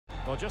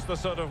Well, just the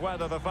sort of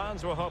weather the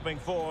fans were hoping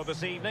for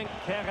this evening.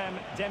 Kerem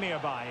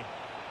Demirbay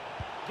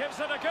gives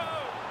it a go,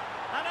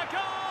 and a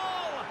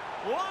goal!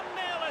 1-0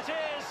 it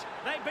is.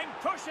 They've been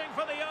pushing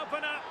for the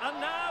opener, and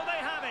now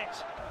they have it.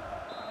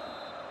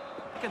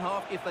 Second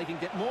half, if they can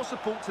get more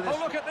support to this. Oh,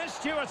 look at this,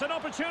 Stuart, an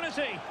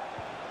opportunity.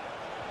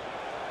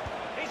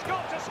 He's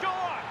got to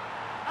score,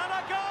 and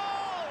a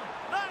goal!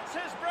 That's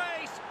his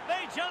brace.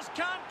 They just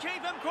can't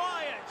keep him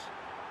quiet.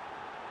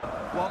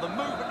 While the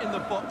movement in the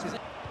box is...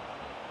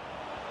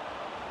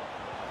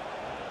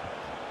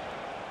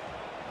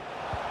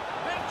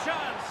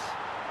 Chance,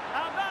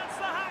 and that's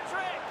the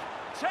hat-trick,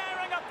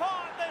 tearing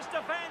apart this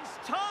defence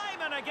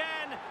time and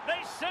again.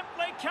 They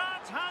simply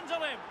can't handle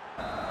him.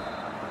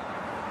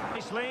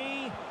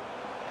 Nicely,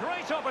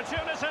 great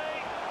opportunity,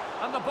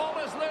 and the ball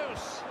is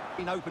loose.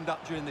 Been opened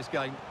up during this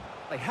game.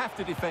 They have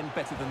to defend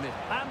better than this.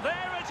 And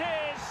there it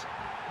is.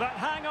 But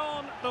hang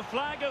on, the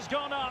flag has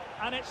gone up,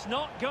 and it's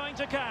not going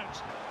to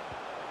count.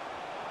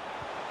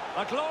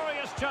 A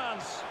glorious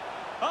chance.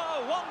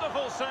 Oh,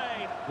 wonderful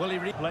save. Will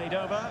he played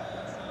over?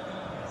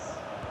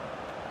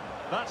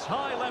 That's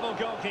high-level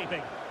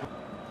goalkeeping.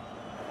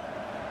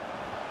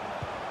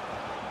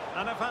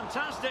 And a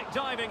fantastic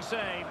diving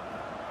save.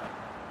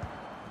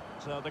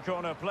 So the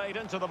corner played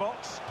into the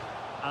box.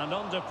 And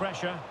under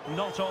pressure,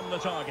 not on the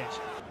target.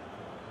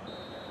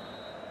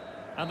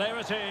 And there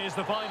it is,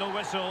 the final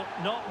whistle.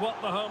 Not what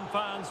the home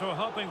fans were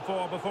hoping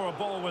for before a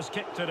ball was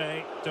kicked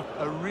today.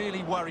 A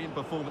really worrying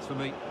performance for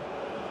me.